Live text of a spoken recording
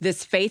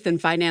This Faith and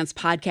Finance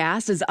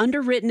podcast is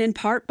underwritten in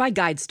part by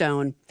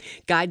Guidestone.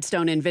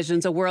 Guidestone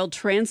envisions a world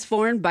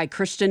transformed by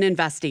Christian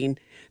investing.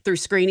 Through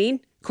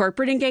screening,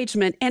 corporate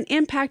engagement, and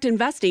impact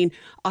investing,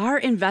 our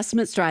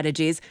investment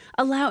strategies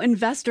allow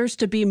investors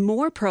to be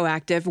more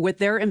proactive with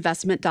their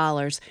investment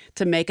dollars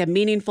to make a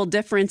meaningful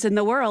difference in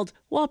the world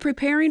while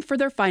preparing for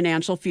their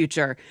financial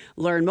future.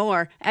 Learn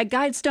more at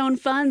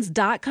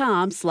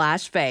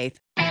guidestonefunds.com/faith.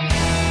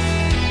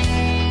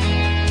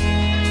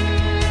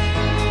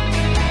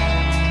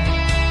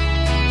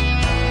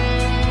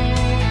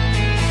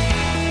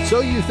 So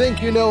you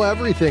think you know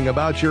everything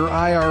about your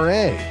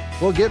IRA?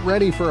 Well, get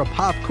ready for a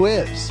pop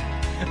quiz.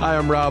 Hi,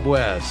 I'm Rob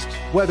West.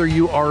 Whether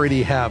you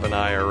already have an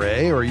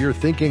IRA or you're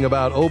thinking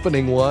about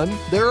opening one,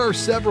 there are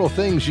several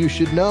things you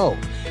should know.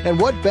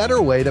 And what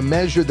better way to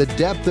measure the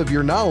depth of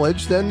your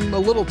knowledge than a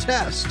little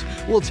test?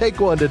 We'll take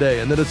one today,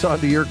 and then it's on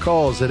to your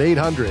calls at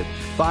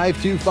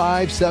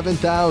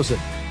 800-525-7000.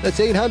 That's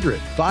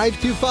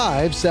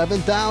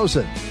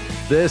 800-525-7000.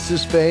 This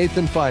is Faith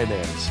and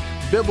Finance.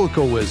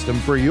 Biblical wisdom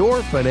for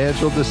your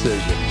financial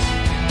decisions.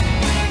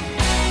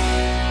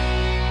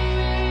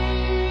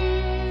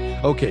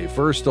 Okay,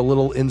 first a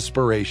little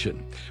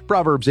inspiration.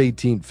 Proverbs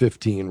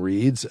 18:15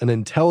 reads, "An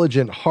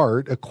intelligent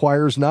heart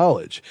acquires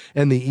knowledge,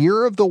 and the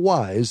ear of the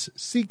wise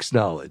seeks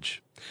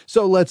knowledge."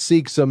 So let's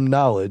seek some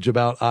knowledge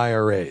about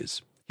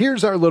IRAs.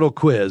 Here's our little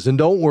quiz, and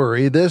don't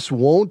worry, this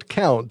won't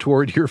count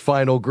toward your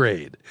final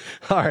grade.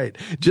 All right,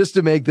 just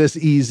to make this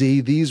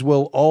easy, these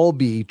will all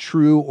be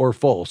true or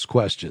false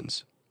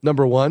questions.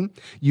 Number one,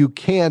 you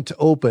can't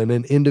open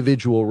an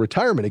individual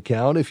retirement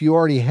account if you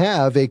already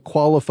have a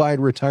qualified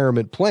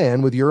retirement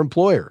plan with your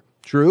employer.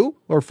 True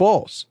or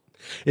false?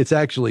 It's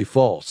actually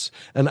false.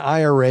 An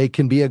IRA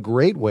can be a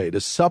great way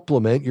to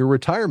supplement your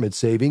retirement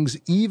savings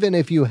even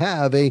if you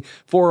have a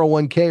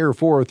 401k or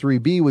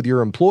 403b with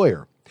your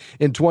employer.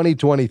 In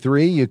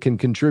 2023, you can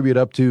contribute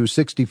up to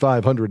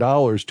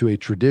 $6,500 to a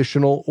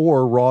traditional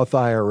or Roth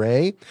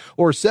IRA,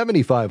 or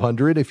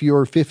 $7,500 if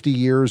you're 50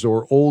 years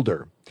or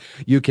older.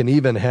 You can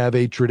even have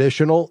a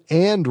traditional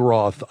and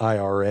Roth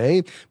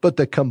IRA, but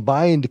the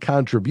combined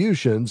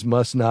contributions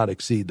must not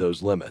exceed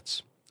those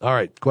limits. All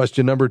right,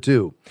 question number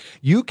two.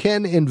 You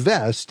can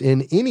invest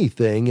in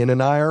anything in an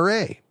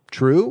IRA.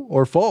 True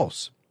or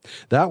false?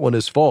 That one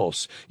is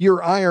false.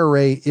 Your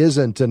IRA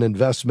isn't an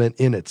investment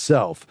in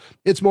itself.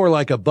 It's more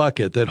like a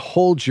bucket that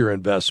holds your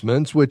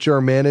investments, which are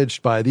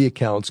managed by the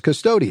account's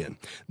custodian.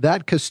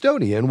 That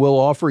custodian will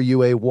offer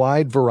you a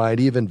wide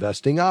variety of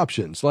investing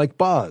options, like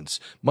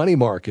bonds, money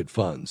market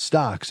funds,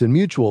 stocks, and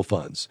mutual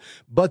funds.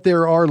 But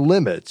there are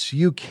limits.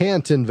 You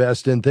can't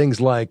invest in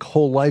things like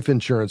whole life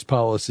insurance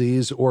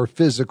policies or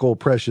physical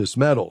precious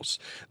metals.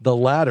 The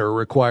latter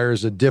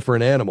requires a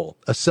different animal,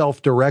 a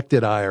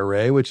self-directed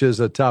IRA, which is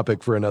a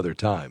topic for another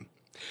time.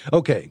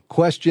 Okay,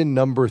 question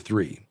number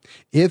three.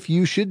 If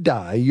you should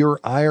die, your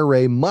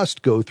IRA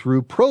must go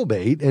through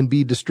probate and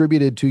be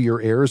distributed to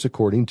your heirs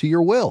according to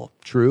your will.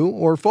 True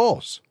or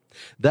false?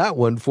 That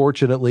one,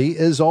 fortunately,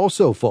 is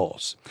also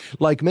false.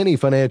 Like many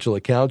financial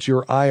accounts,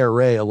 your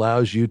IRA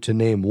allows you to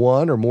name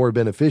one or more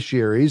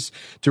beneficiaries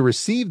to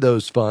receive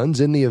those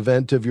funds in the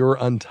event of your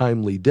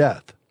untimely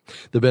death.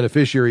 The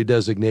beneficiary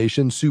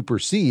designation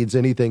supersedes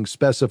anything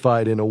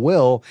specified in a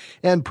will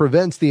and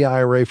prevents the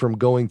IRA from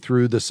going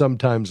through the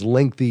sometimes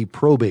lengthy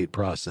probate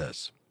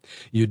process.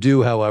 You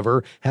do,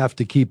 however, have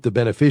to keep the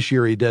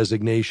beneficiary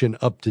designation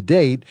up to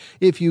date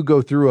if you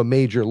go through a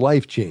major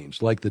life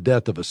change, like the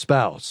death of a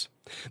spouse.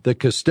 The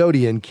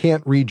custodian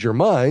can't read your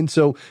mind,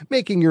 so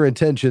making your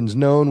intentions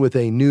known with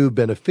a new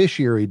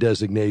beneficiary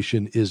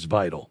designation is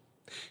vital.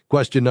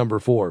 Question number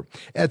four.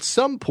 At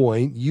some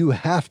point, you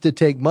have to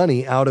take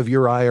money out of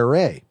your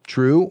IRA.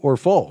 True or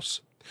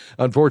false?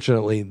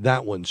 Unfortunately,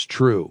 that one's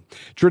true.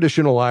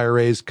 Traditional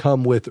IRAs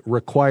come with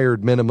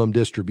required minimum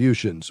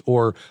distributions,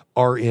 or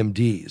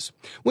RMDs.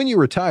 When you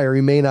retire,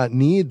 you may not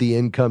need the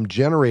income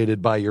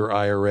generated by your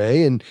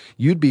IRA, and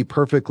you'd be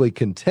perfectly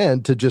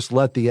content to just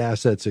let the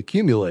assets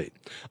accumulate.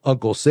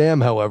 Uncle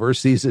Sam, however,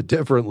 sees it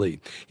differently.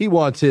 He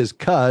wants his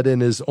cut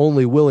and is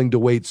only willing to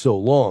wait so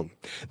long.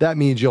 That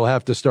means you'll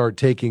have to start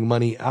taking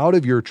money out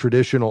of your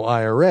traditional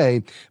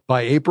IRA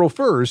by April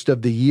 1st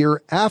of the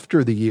year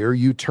after the year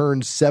you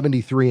turn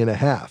 73 and a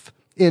half.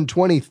 In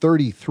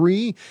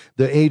 2033,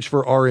 the age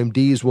for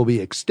RMDs will be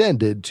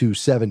extended to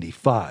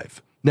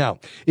 75. Now,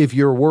 if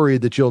you're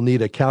worried that you'll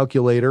need a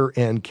calculator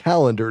and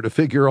calendar to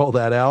figure all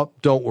that out,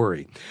 don't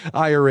worry.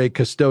 IRA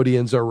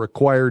custodians are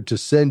required to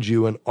send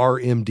you an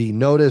RMD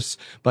notice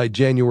by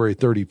January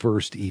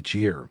 31st each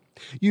year.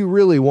 You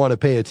really want to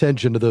pay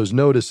attention to those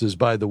notices,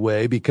 by the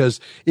way, because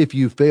if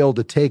you fail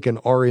to take an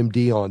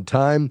RMD on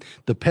time,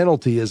 the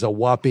penalty is a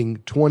whopping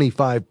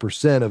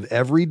 25% of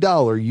every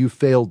dollar you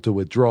failed to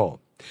withdraw.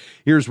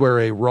 Here's where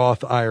a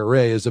Roth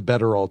IRA is a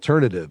better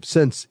alternative,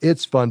 since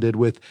it's funded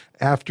with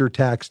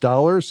after-tax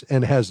dollars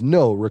and has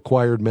no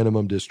required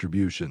minimum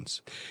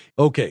distributions.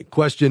 Okay,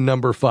 question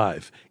number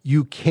 5.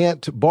 You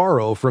can't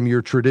borrow from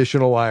your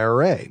traditional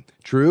IRA.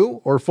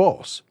 True or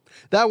false?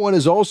 That one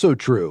is also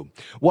true.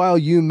 While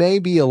you may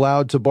be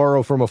allowed to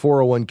borrow from a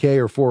 401k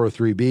or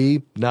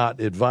 403b, not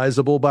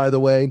advisable, by the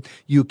way,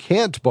 you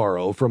can't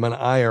borrow from an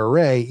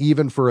IRA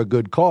even for a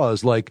good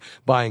cause like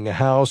buying a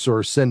house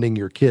or sending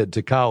your kid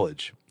to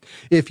college.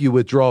 If you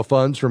withdraw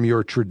funds from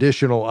your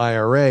traditional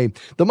IRA,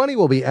 the money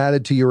will be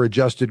added to your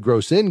adjusted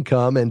gross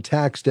income and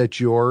taxed at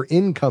your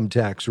income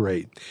tax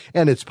rate.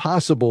 And it's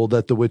possible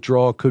that the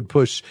withdrawal could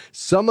push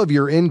some of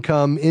your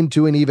income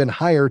into an even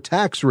higher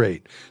tax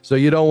rate. So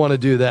you don't want to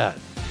do that.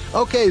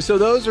 Okay, so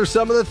those are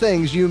some of the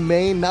things you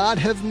may not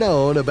have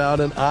known about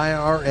an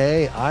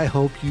IRA. I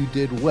hope you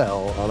did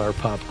well on our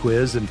pop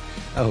quiz, and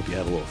I hope you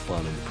had a little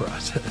fun in the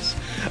process.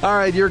 All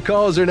right, your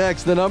calls are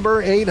next. The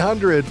number,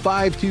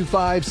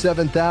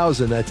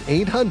 800-525-7000. That's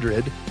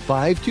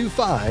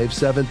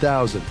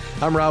 800-525-7000.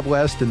 I'm Rob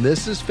West, and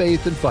this is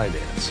Faith and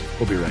Finance.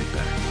 We'll be right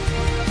back.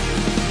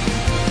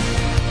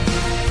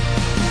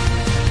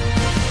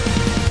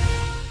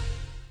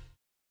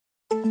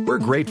 We're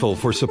grateful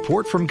for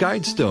support from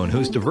Guidestone,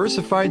 whose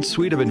diversified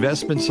suite of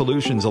investment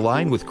solutions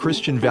align with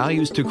Christian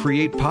values to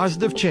create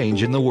positive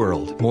change in the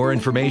world. More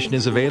information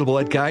is available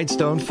at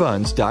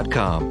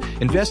GuidestoneFunds.com.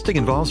 Investing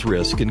involves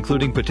risk,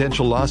 including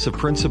potential loss of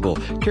principal.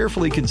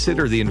 Carefully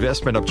consider the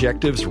investment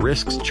objectives,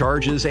 risks,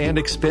 charges, and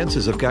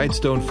expenses of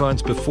Guidestone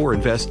Funds before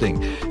investing.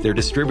 They're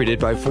distributed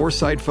by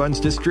Foresight Funds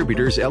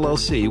Distributors,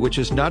 LLC, which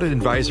is not an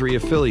advisory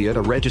affiliate,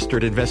 a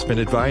registered investment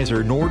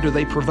advisor, nor do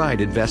they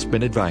provide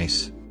investment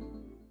advice.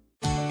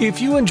 If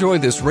you enjoy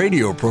this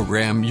radio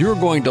program, you're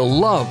going to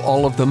love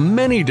all of the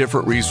many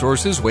different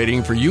resources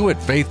waiting for you at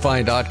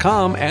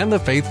faithfi.com and the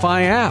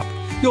FaithFi app.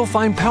 You'll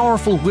find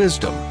powerful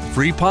wisdom,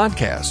 free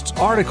podcasts,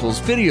 articles,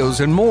 videos,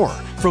 and more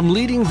from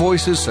leading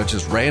voices such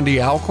as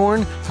Randy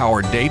Alcorn,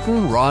 Howard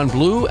Dayton, Ron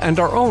Blue, and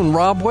our own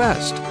Rob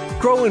West.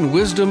 Grow in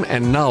wisdom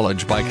and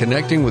knowledge by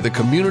connecting with a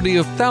community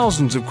of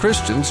thousands of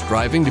Christians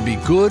striving to be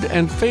good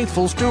and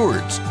faithful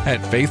stewards at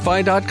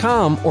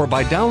faithfi.com or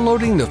by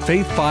downloading the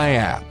FaithFi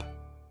app.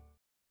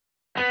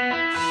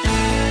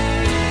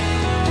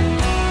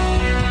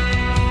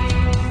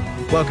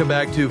 Welcome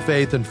back to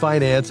Faith and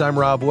Finance. I'm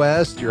Rob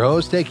West, your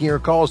host, taking your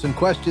calls and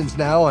questions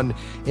now on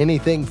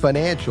anything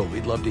financial.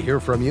 We'd love to hear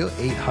from you.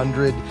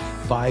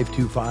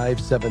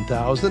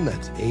 800-525-7000.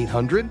 That's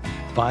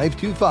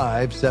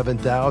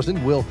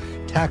 800-525-7000. We'll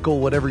tackle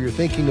whatever you're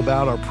thinking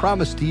about. Our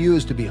promise to you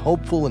is to be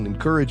hopeful and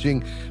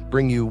encouraging,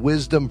 bring you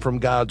wisdom from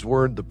God's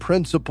Word, the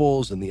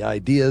principles and the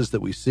ideas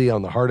that we see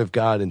on the heart of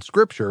God in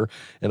Scripture,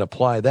 and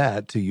apply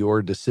that to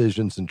your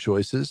decisions and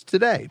choices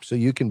today so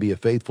you can be a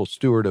faithful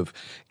steward of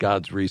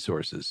God's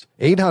resources.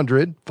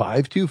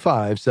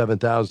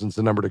 800-525-7000 is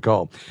the number to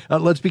call.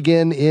 Let's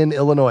begin in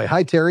Illinois.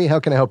 Hi, Terry.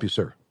 How can I help you,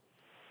 sir?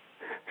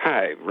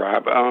 Hi,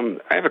 Rob.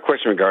 I have a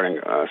question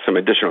regarding some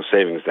additional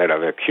savings that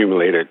I've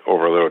accumulated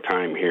over a little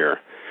time here.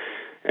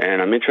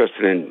 And I'm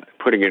interested in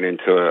putting it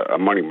into a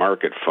money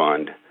market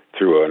fund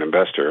through an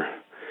investor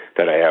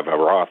that I have a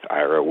Roth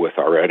IRA with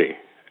already.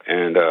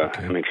 And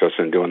I'm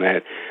interested in doing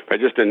that. But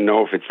I just didn't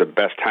know if it's the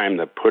best time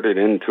to put it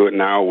into it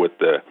now with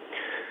the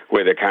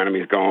way the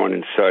economy's going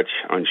and such.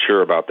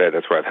 Unsure about that.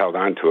 That's why I've held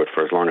on to it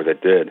for as long as I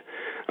did.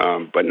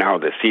 But now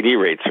the CD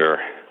rates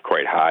are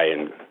quite high,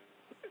 and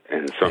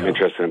so I'm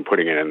interested in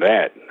putting it in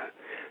that. So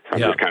I'm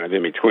just kind of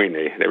in between.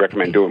 They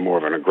recommend doing more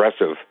of an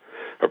aggressive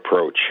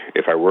approach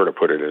if I were to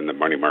put it in the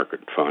money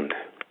market fund.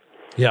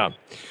 Yeah.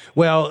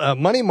 Well,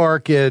 money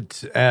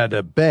market at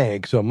a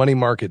bank, so a money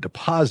market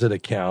deposit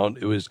account,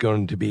 it was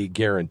going to be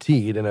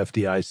guaranteed and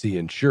FDIC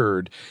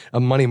insured. A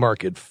money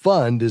market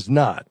fund is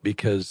not,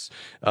 because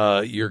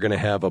you're going to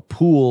have a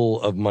pool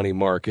of money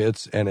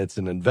markets and it's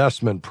an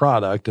investment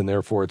product, and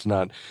therefore it's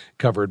not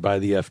covered by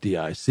the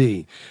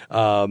FDIC.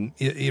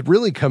 It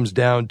really comes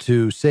down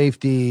to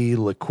safety,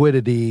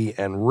 liquidity,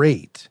 and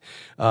rate.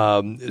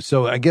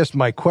 So I guess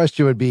my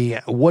question would be,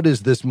 what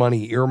is this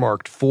money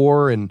earmarked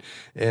for? And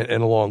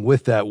along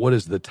with that, what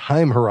is the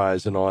time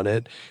horizon on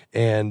it,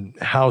 and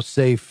how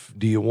safe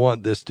do you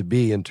want this to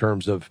be in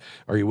terms of,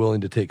 are you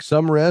willing to take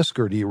some risk,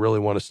 or do you really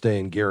want to stay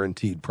in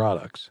guaranteed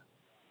products?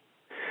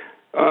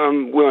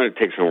 Willing to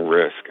take some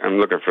risk. I'm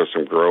looking for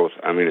some growth.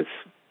 I mean, it's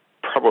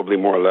probably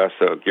more or less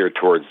geared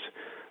towards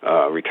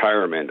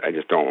retirement. I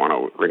just don't want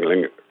to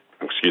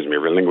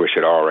relinquish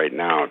it all right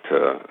now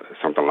to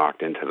something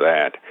locked into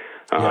that.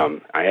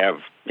 I have,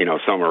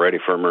 some already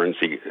for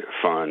emergency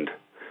fund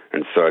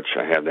and such.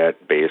 I have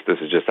that base. This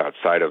is just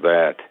outside of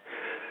that.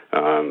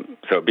 So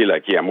it'd be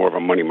like, more of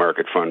a money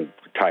market fund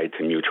tied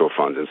to mutual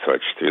funds and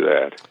such through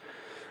that.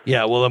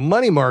 Yeah, well, a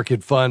money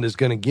market fund is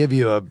going to give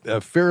you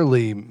a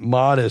fairly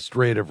modest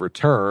rate of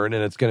return,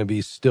 and it's going to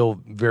be still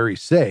very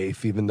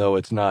safe, even though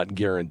it's not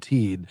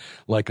guaranteed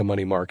like a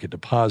money market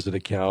deposit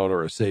account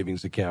or a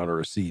savings account or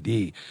a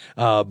CD,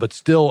 but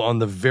still on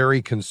the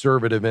very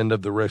conservative end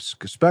of the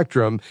risk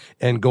spectrum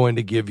and going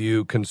to give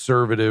you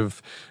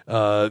conservative,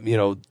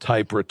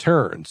 type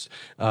returns.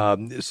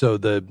 So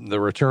the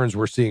returns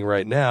we're seeing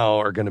right now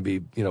are going to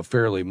be,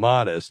 fairly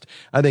modest.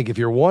 I think if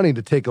you're wanting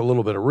to take a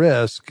little bit of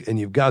risk and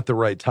you've got the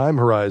right time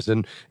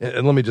horizon.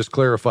 And let me just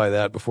clarify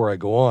that before I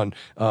go on.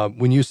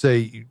 When you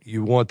say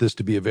you want this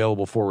to be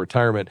available for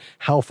retirement,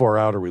 how far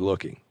out are we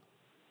looking?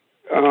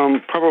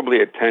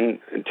 Probably a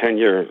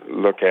 10-year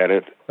look at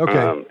it.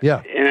 Okay.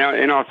 Yeah.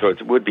 And also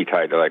it would be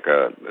tied to like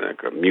a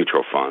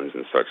mutual funds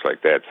and such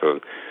like that. So,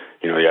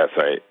 yes,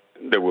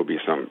 there will be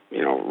some,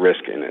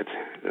 risk in it.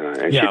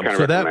 And she kind of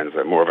recommends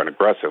more of an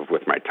aggressive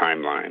with my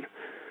timeline.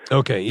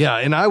 Okay, yeah,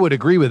 and I would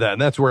agree with that,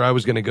 and that's where I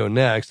was going to go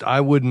next.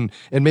 I wouldn't,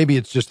 and maybe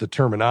it's just the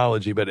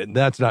terminology, but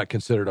that's not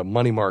considered a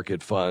money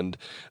market fund.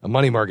 A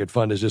money market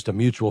fund is just a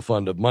mutual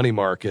fund of money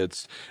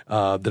markets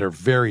that are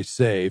very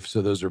safe.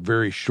 So those are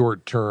very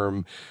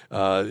short-term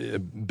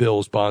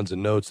bills, bonds,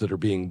 and notes that are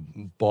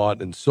being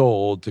bought and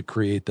sold to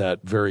create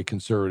that very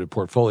conservative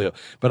portfolio.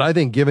 But I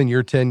think given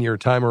your 10-year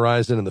time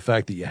horizon and the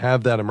fact that you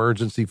have that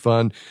emergency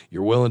fund,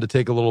 you're willing to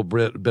take a little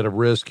bit of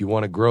risk, you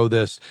want to grow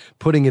this,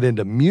 putting it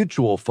into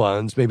mutual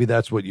funds, maybe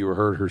that's what you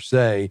heard her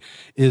say,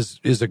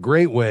 is a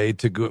great way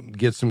to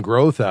get some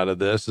growth out of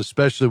this,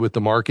 especially with the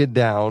market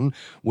down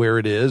where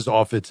it is,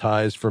 off its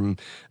highs from,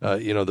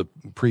 the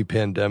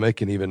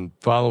pre-pandemic and even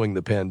following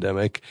the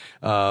pandemic.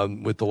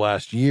 With the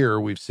last year,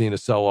 we've seen a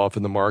sell-off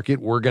in the market.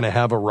 We're going to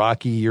have a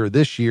rocky year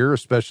this year,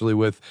 especially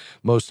with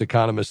most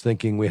economists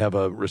thinking we have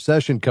a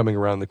recession coming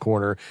around the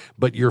corner.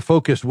 But your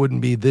focus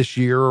wouldn't be this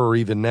year or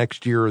even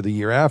next year or the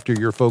year after.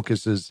 Your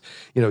focus is,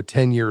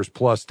 10 years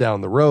plus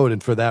down the road.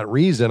 And for that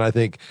reason, I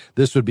think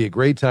this would be a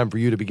great time for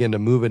you to begin to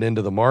move it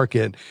into the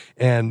market,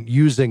 and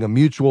using a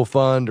mutual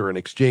fund or an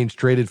exchange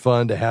traded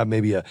fund to have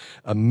maybe a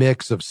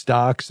mix of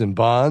stocks and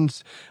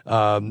bonds,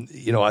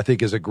 I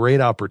think is a great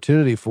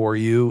opportunity for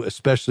you,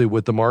 especially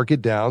with the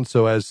market down.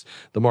 So as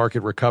the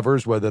market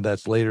recovers, whether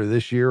that's later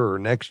this year or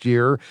next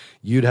year,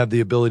 you'd have the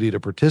ability to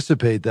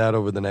participate that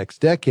over the next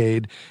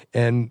decade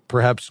and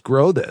perhaps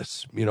grow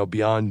this,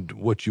 beyond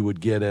what you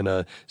would get in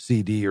a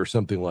CD or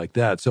something like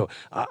that. So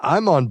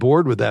I'm on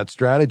board with that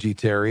strategy,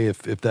 Terry,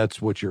 if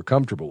that's what you're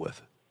comfortable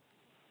with.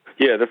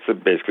 Yeah, that's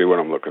basically what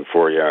I'm looking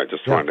for. Yeah, I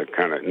just wanted to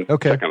kind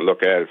of second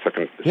look at it,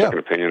 second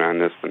opinion on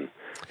this. And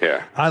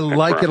yeah, I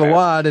like it a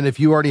lot. And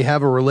if you already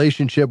have a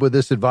relationship with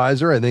this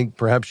advisor, I think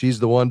perhaps she's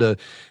the one to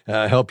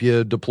help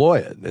you deploy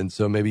it. And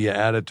so maybe you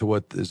add it to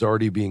what is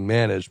already being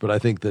managed. But I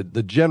think that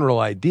the general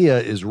idea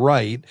is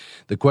right.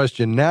 The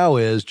question now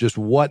is just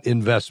what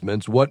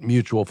investments, what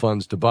mutual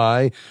funds to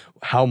buy,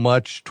 how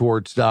much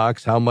toward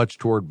stocks, how much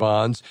toward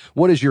bonds.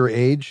 What is your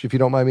age, if you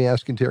don't mind me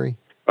asking, Terry?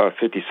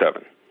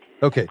 57.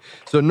 Okay.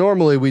 So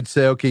normally we'd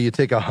say, okay, you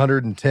take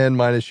 110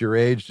 minus your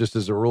age, just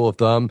as a rule of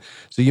thumb.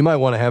 So you might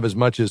want to have as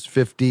much as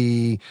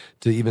 50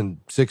 to even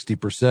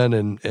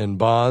 60% in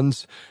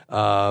bonds,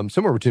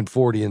 somewhere between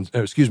 40 and,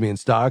 in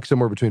stocks,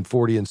 somewhere between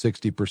 40 and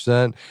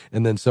 60%,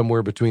 and then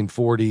somewhere between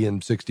 40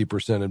 and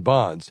 60% in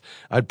bonds.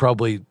 I'd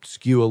probably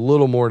skew a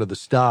little more to the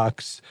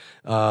stocks,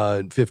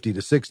 50 to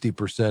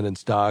 60% in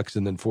stocks,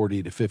 and then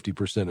 40 to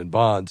 50% in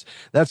bonds.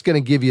 That's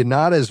going to give you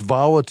not as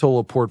volatile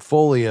a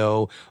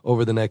portfolio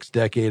over the next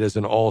decade as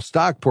an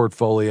all-stock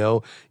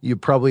portfolio. You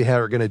probably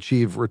are going to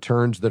achieve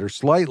returns that are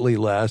slightly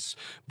less,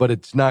 but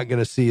it's not going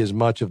to see as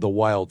much of the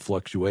wild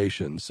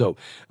fluctuations. So,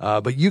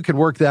 but you can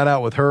work that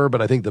out with her, but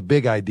I think the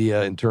big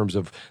idea in terms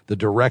of the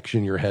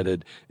direction you're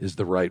headed is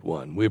the right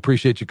one. We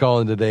appreciate you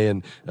calling today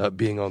and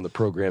being on the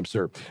program,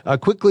 sir.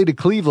 Quickly to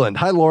Cleveland.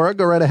 Hi, Laura.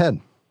 Go right ahead.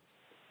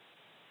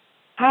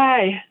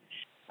 Hi.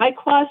 My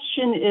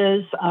question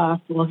is,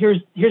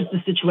 here's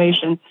the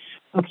situation.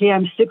 Okay,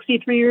 I'm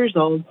 63 years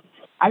old.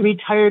 I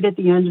retired at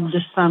the end of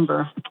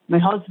December. My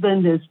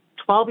husband is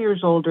 12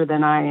 years older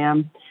than I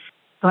am,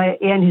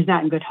 and he's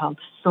not in good health.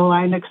 So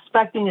I'm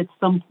expecting at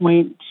some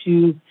point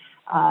to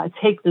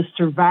take the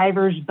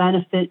survivor's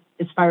benefit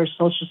as far as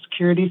Social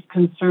Security is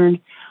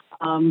concerned.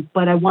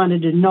 But I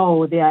wanted to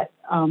know that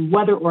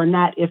whether or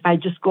not, if I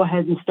just go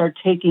ahead and start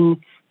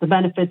taking the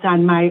benefits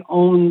on my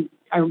own,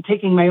 I'm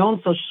taking my own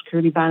Social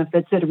Security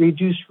benefits at a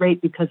reduced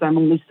rate because I'm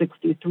only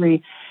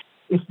 63,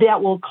 if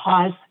that will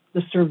cause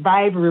the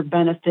survivor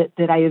benefit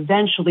that I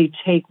eventually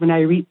take when I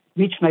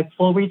reach my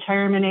full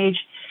retirement age,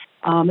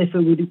 if it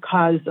would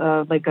cause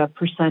like a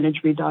percentage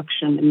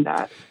reduction in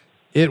that.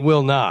 It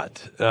will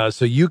not.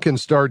 So you can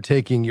start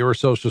taking your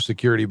Social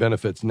Security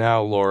benefits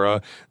now,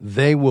 Laura.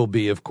 They will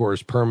be, of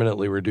course,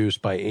 permanently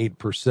reduced by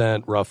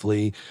 8%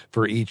 roughly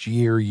for each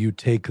year you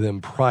take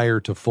them prior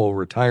to full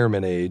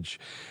retirement age.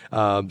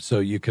 So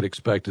you could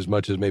expect as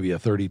much as maybe a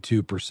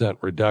 32%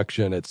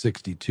 reduction at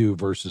 62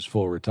 versus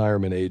full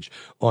retirement age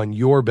on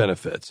your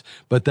benefits.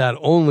 But that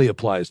only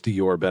applies to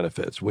your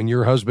benefits. When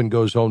your husband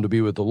goes home to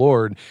be with the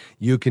Lord,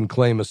 you can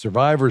claim a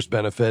survivor's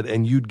benefit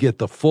and you'd get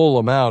the full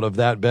amount of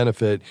that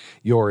benefit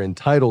you're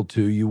entitled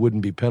to. You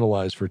wouldn't be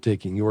penalized for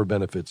taking your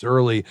benefits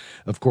early.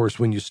 Of course,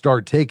 when you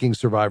start taking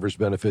survivor's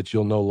benefits,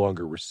 you'll no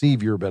longer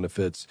receive your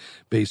benefits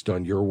based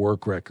on your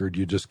work record.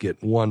 You just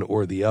get one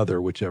or the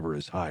other, whichever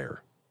is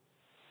higher.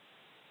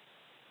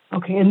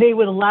 Okay, and they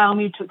would allow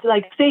me to,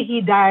 like, say he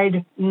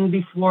died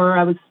before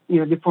I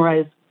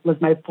was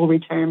my full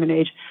retirement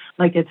age,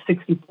 like at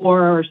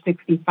 64 or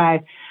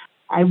 65.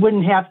 I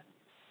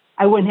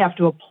I wouldn't have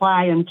to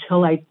apply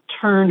until I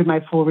turned my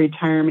full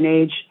retirement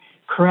age,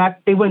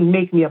 correct? They wouldn't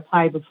make me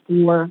apply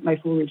before my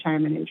full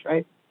retirement age,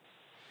 right?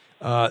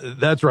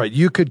 That's right.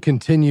 You could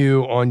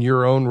continue on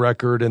your own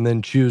record and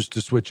then choose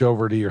to switch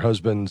over to your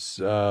husband's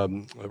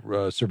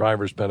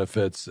survivor's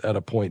benefits at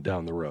a point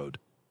down the road.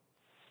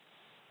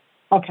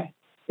 Okay.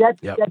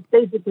 That's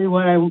basically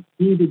what I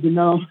needed to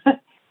know.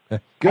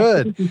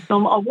 Good. I do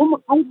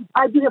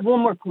have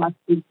one more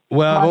question.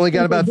 Well, I've only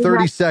got about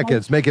 30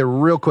 seconds. Make it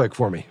real quick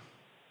for me.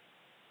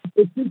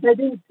 Since I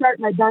didn't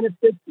start my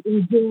benefits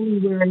in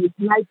January,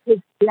 can I take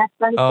that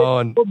benefit? Oh,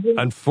 and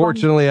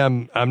unfortunately,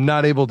 I'm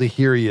not able to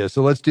hear you.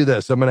 So let's do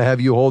this. I'm going to have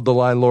you hold the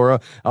line, Laura.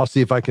 I'll see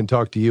if I can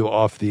talk to you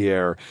off the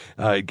air.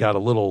 It got a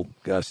little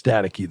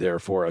staticky there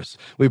for us.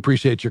 We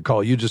appreciate your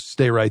call. You just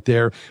stay right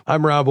there.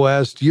 I'm Rob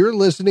West. You're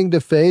listening to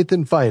Faith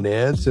and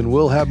Finance, and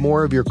we'll have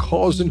more of your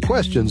calls and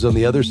questions on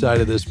the other side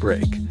of this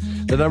break.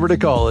 The number to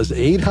call is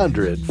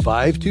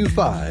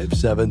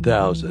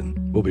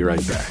 800-525-7000. We'll be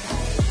right back.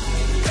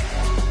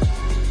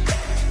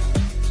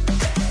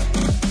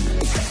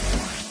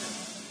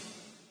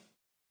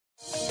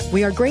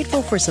 We are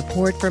grateful for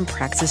support from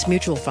Praxis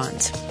Mutual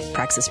Funds.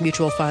 Praxis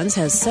Mutual Funds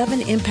has 7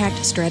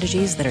 impact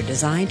strategies that are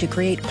designed to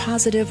create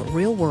positive,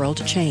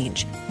 real-world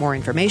change. More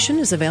information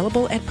is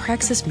available at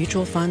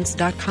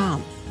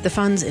praxismutualfunds.com. The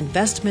fund's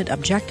investment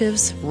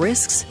objectives,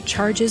 risks,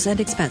 charges, and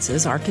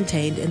expenses are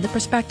contained in the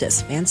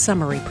prospectus and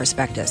summary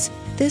prospectus.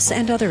 This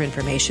and other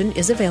information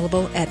is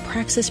available at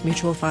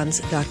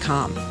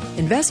praxismutualfunds.com.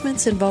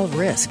 Investments involve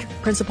risk.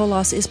 Principal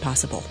loss is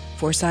possible.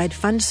 Foreside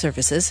Fund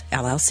Services,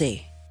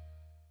 LLC.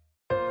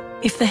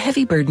 If the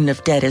heavy burden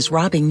of debt is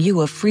robbing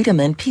you of freedom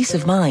and peace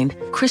of mind,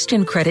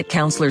 Christian Credit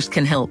Counselors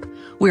can help.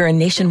 We're a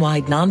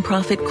nationwide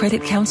nonprofit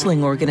credit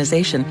counseling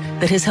organization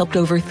that has helped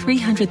over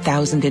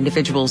 300,000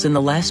 individuals in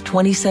the last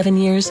 27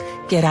 years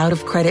get out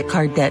of credit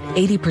card debt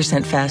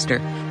 80% faster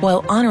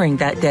while honoring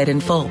that debt in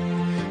full.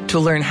 To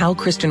learn how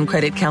Christian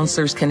Credit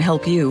Counselors can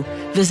help you,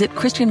 visit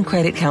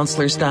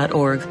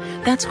ChristianCreditCounselors.org.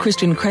 That's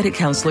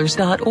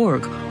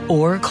ChristianCreditCounselors.org,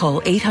 or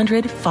call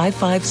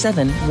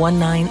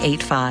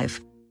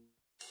 800-557-1985.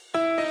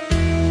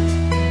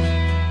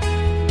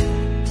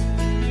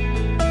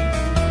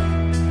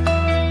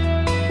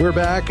 We're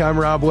back. I'm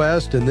Rob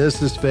West, and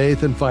this is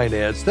Faith and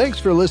Finance. Thanks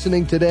for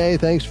listening today.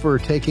 Thanks for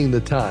taking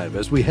the time.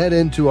 As we head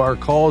into our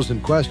calls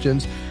and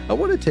questions, I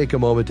want to take a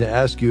moment to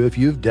ask you if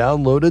you've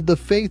downloaded the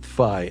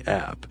FaithFi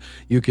app.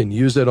 You can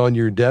use it on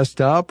your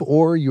desktop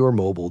or your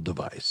mobile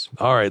device.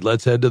 All right,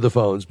 let's head to the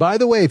phones. By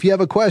the way, if you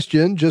have a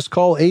question, just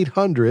call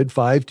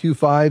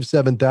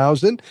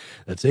 800-525-7000.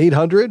 That's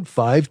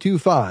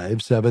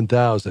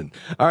 800-525-7000.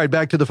 All right,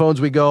 back to the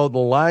phones we go. The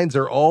lines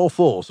are all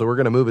full, so we're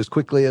going to move as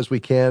quickly as we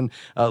can.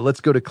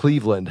 Let's go to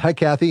Cleveland. Hi,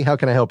 Kathy. How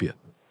can I help you?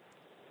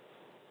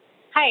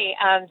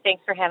 Hi.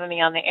 Thanks for having me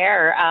on the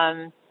air.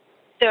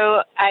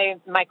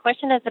 My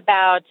question is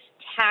about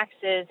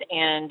taxes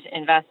and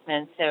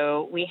investments.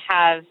 So we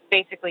have,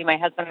 basically, my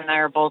husband and I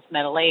are both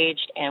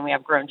middle-aged, and we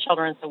have grown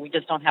children, so we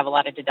just don't have a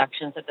lot of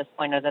deductions at this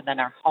point other than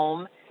our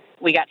home.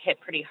 We got hit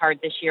pretty hard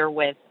this year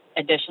with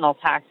additional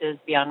taxes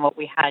beyond what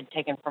we had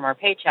taken from our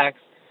paychecks.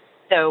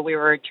 So we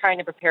were trying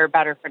to prepare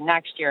better for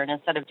next year, and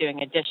instead of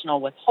doing additional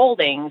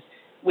withholdings,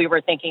 we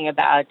were thinking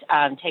about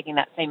taking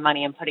that same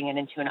money and putting it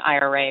into an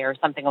IRA or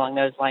something along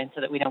those lines so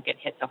that we don't get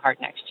hit so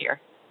hard next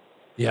year.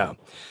 Yeah.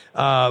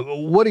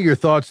 What are your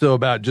thoughts, though,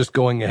 about just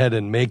going ahead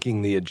and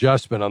making the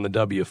adjustment on the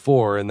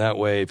W-4? And that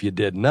way, if you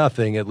did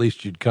nothing, at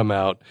least you'd come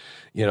out,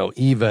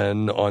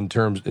 even in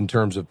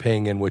terms of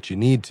paying in what you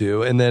need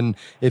to. And then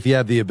if you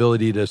have the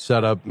ability to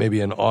set up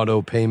maybe an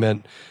auto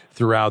payment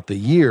throughout the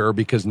year,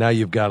 because now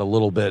you've got a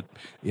little bit,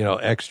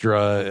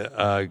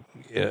 extra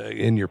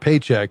in your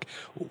paycheck,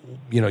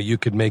 you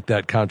could make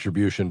that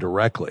contribution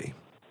directly.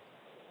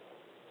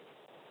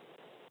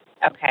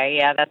 Okay,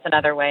 yeah, that's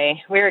another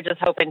way. We were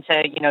just hoping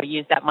to,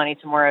 use that money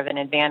to more of an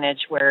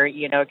advantage where,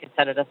 it could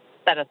set us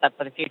up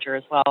for the future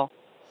as well.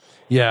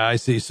 Yeah, I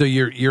see. So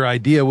your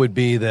idea would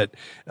be that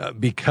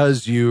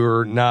because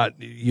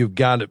you've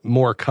got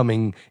more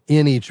coming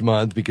in each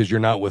month because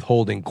you're not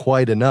withholding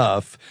quite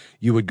enough,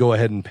 you would go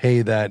ahead and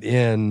pay that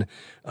in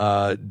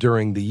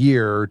during the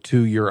year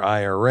to your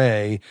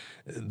IRA.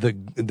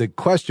 The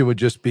question would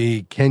just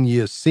be, can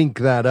you sync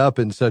that up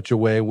in such a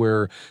way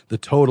where the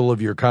total of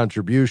your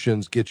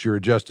contributions gets your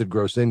adjusted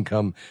gross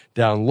income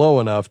down low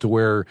enough to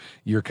where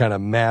you're kind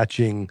of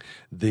matching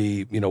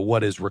the,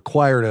 what is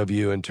required of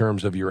you in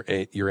terms of your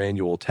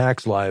annual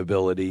tax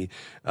liability.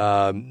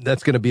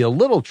 That's going to be a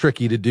little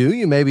tricky to do.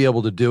 You may be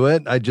able to do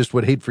it. I just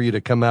would hate for you to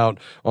come out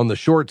on the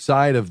short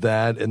side of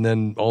that and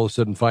then all of a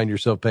sudden find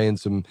yourself paying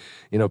some,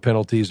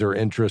 penalties or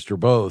interest or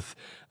both.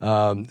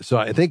 So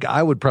I think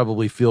I would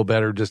probably feel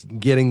better just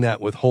getting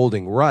that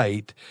withholding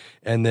right.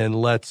 And then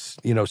let's,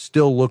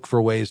 still look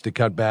for ways to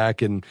cut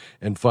back and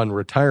fund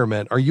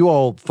retirement. Are you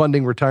all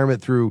funding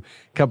retirement through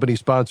company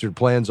sponsored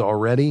plans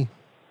already?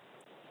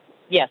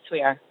 Yes,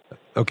 we are.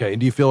 Okay. And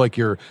do you feel like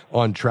you're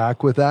on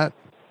track with that?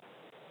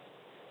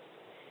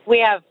 We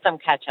have some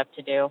catch up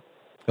to do.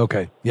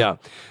 Okay. Yeah.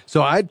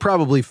 So I'd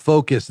probably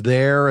focus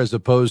there as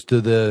opposed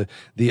to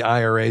the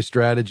IRA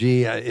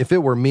strategy. If it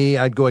were me,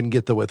 I'd go ahead and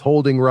get the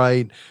withholding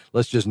right.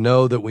 Let's just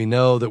know that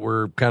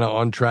we're kind of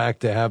on track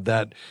to have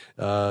that,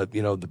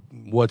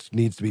 what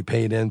needs to be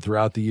paid in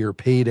throughout the year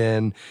paid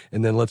in.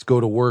 And then let's go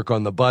to work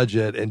on the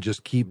budget and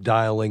just keep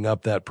dialing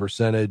up that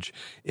percentage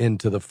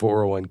into the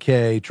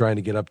 401k, trying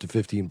to get up to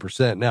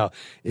 15%. Now,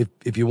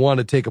 if you want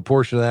to take a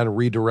portion of that and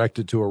redirect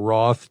it to a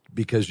Roth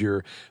because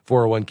your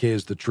 401k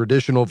is the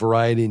traditional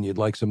variety and you'd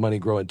like some money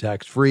growing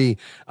tax-free,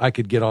 I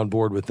could get on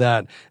board with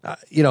that.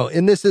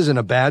 And this isn't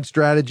a bad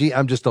strategy.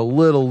 I'm just a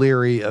little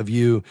leery of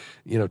you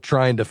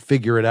trying to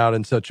figure it out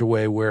in such a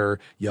way where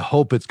you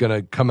hope it's going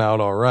to come out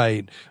all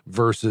right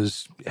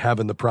versus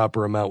having the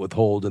proper amount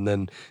withhold and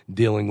then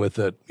dealing with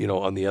it,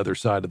 on the other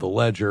side of the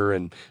ledger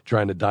and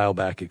trying to dial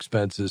back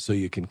expenses so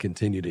you can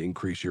continue to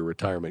increase your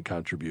retirement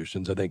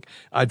contributions. I think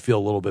I'd feel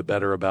a little bit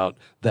better about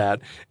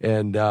that.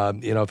 And,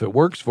 if it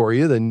works for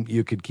you, then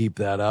you could keep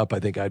that up. I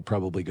think I'd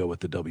probably go with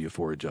the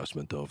W-4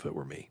 adjustment, though, if it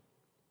were me.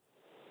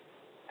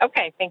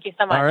 Okay. Thank you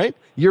so much. All right.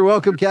 You're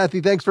welcome,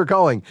 Kathy. Thanks for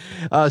calling.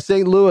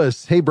 St.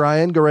 Louis. Hey,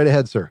 Brian, go right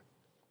ahead, sir.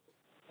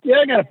 Yeah,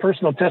 I got a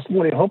personal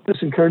testimony. I hope this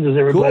encourages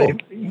everybody.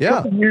 Cool. Yeah.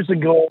 A couple years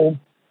ago,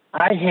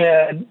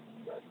 I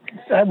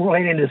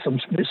ran into some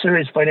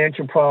serious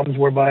financial problems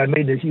whereby I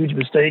made the huge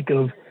mistake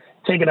of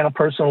taking out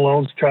personal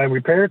loans to try and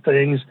repair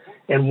things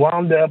and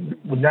wound up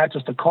with not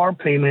just a car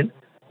payment,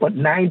 but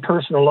 9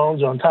 personal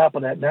loans on top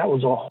of that. And that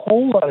was a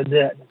whole lot of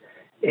debt.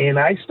 And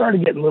I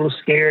started getting a little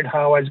scared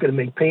how I was going to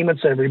make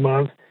payments every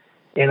month.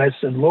 And I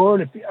said,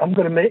 Lord,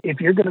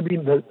 if you're going to be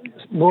the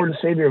Lord and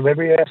Savior of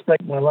every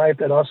aspect of my life,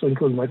 that also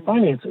includes my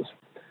finances.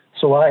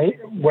 So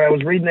where I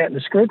was reading that in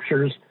the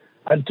scriptures,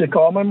 I took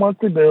all my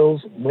monthly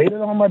bills, laid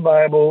it on my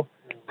Bible,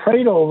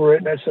 prayed over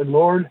it, and I said,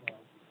 Lord,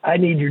 I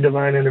need your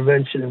divine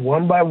intervention. And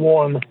one by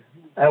one,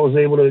 I was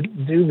able to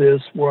do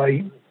this where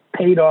I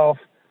paid off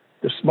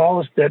the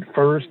smallest debt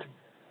first.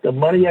 The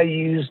money I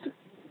used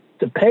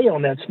to pay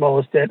on that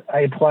smallest debt,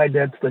 I applied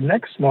that to the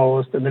next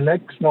smallest and the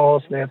next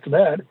smallest, and after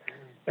that.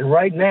 And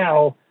right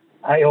now,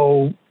 I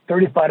owe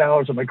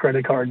 $35 on my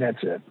credit card, and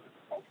that's it.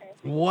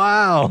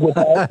 Wow,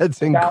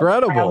 that's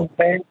incredible.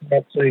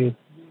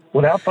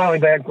 Without filing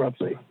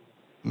bankruptcy.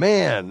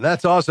 Man,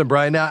 that's awesome,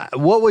 Brian. Now,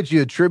 what would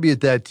you attribute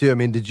that to? I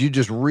mean, did you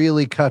just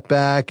really cut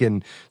back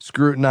and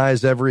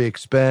scrutinize every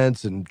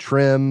expense and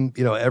trim,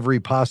 every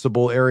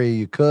possible area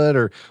you could?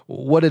 Or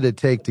what did it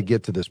take to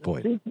get to this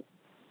point?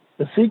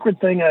 The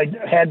secret thing I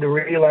had to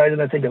realize,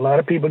 and I think a lot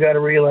of people got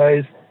to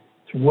realize,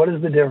 is what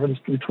is the difference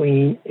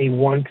between a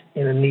want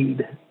and a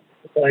need?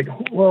 Like,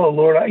 whoa,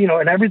 Lord,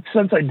 and ever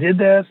since I did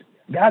this,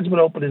 God's been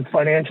opening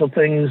financial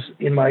things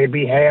in my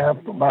behalf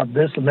about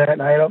this and that,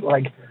 and I don't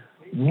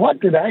what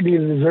did I do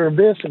to deserve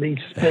this? And he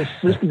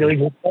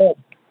consistently said,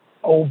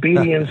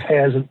 obedience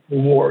has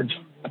rewards.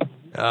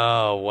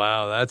 Oh,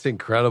 wow. That's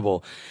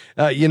incredible.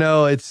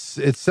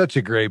 It's such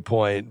a great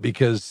point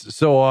because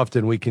so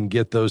often we can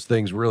get those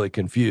things really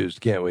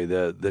confused, can't we?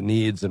 The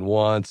needs and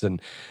wants,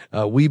 and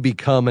we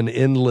become an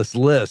endless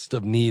list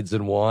of needs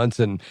and wants.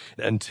 And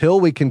until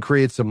we can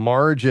create some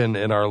margin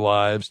in our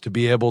lives to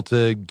be able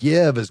to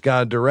give as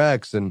God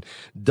directs and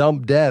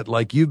dump debt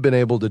like you've been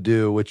able to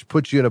do, which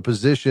puts you in a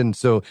position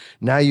so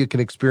now you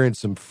can experience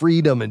some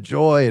freedom and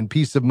joy and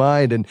peace of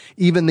mind and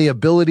even the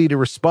ability to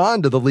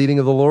respond to the leading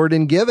of the Lord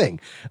in giving.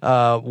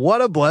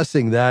 What a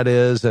blessing that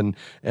is and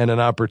an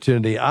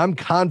opportunity. I'm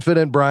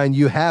confident, Brian,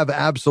 you have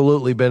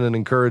absolutely been an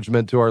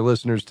encouragement to our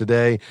listeners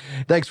today.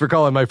 Thanks for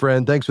calling, my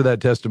friend. Thanks for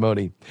that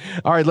testimony.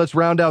 All right, let's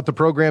round out the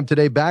program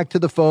today. Back to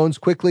the phones,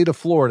 quickly to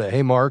Florida.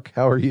 Hey, Mark,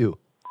 how are you?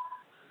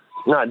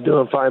 Not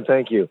doing fine,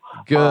 thank you.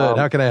 Good.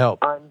 How can I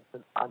help? I'm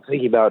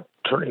thinking about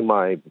turning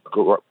my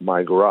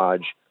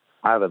garage.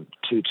 I have a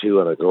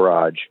 2-2 in a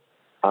garage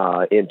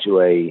into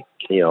a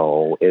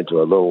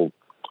little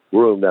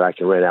room that I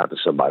can rent out to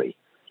somebody.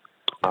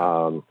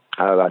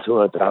 I have about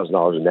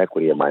 $200,000 in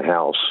equity in my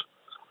house.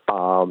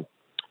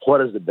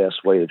 What is the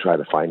best way to try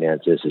to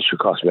finance this? It should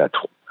cost me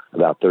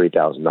about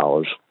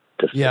 $30,000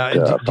 to do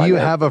you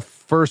have a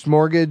first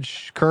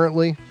mortgage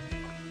currently?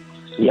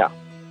 Yeah.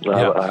 I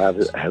have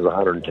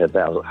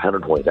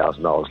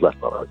 $120,000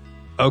 left on it.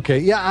 Okay.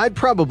 Yeah, I'd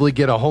probably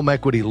get a home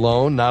equity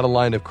loan, not a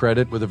line of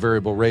credit with a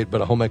variable rate,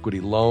 but a home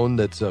equity loan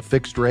that's a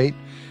fixed rate.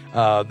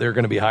 They're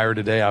going to be higher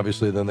today,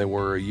 obviously, than they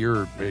were a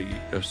year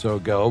or so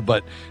ago.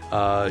 But,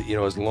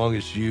 as long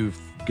as you've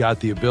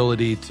got the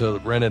ability to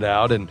rent it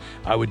out, and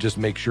I would just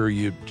make sure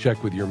you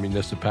check with your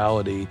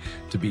municipality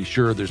to be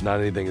sure there's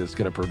not anything that's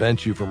going to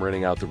prevent you from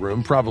renting out the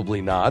room.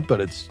 Probably not, but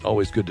it's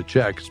always good to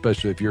check,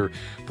 especially if you're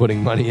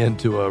putting money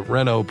into a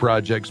reno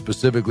project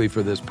specifically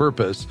for this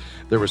purpose.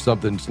 There was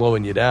something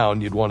slowing you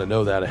down. You'd want to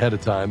know that ahead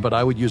of time, but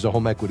I would use a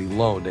home equity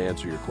loan to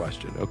answer your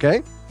question.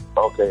 Okay?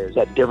 Okay, is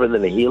that different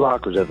than a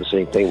HELOC, or is that the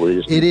same thing?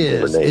 It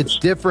is. It's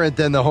different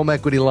than the home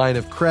equity line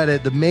of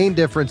credit. The main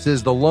difference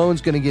is the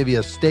loan's going to give you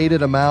a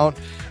stated amount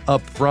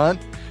up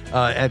front,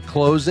 at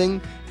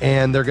closing,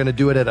 and they're going to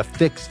do it at a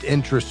fixed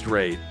interest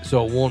rate,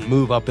 so it won't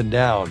move up and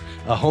down.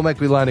 A home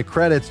equity line of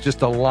credit's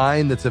just a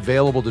line that's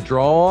available to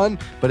draw on,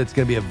 but it's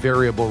going to be a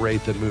variable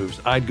rate that moves.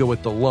 I'd go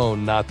with the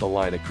loan, not the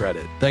line of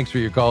credit. Thanks for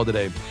your call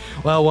today.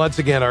 Well, once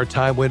again, our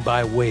time went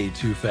by way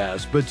too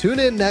fast, but tune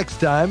in next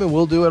time and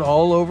we'll do it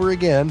all over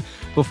again.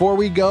 Before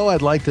we go,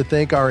 I'd like to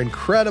thank our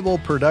incredible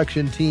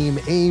production team,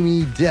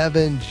 Amy,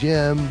 Devin,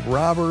 Jim,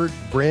 Robert,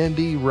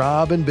 Brandy,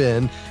 Rob, and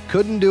Ben.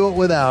 Couldn't do it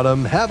without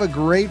them. Have a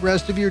great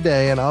rest of your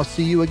day, and I'll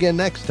see you again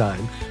next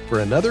time for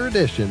another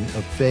edition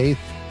of Faith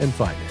and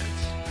Finance.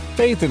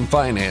 Faith and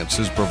Finance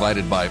is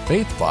provided by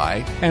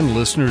FaithFi and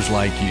listeners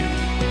like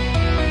you.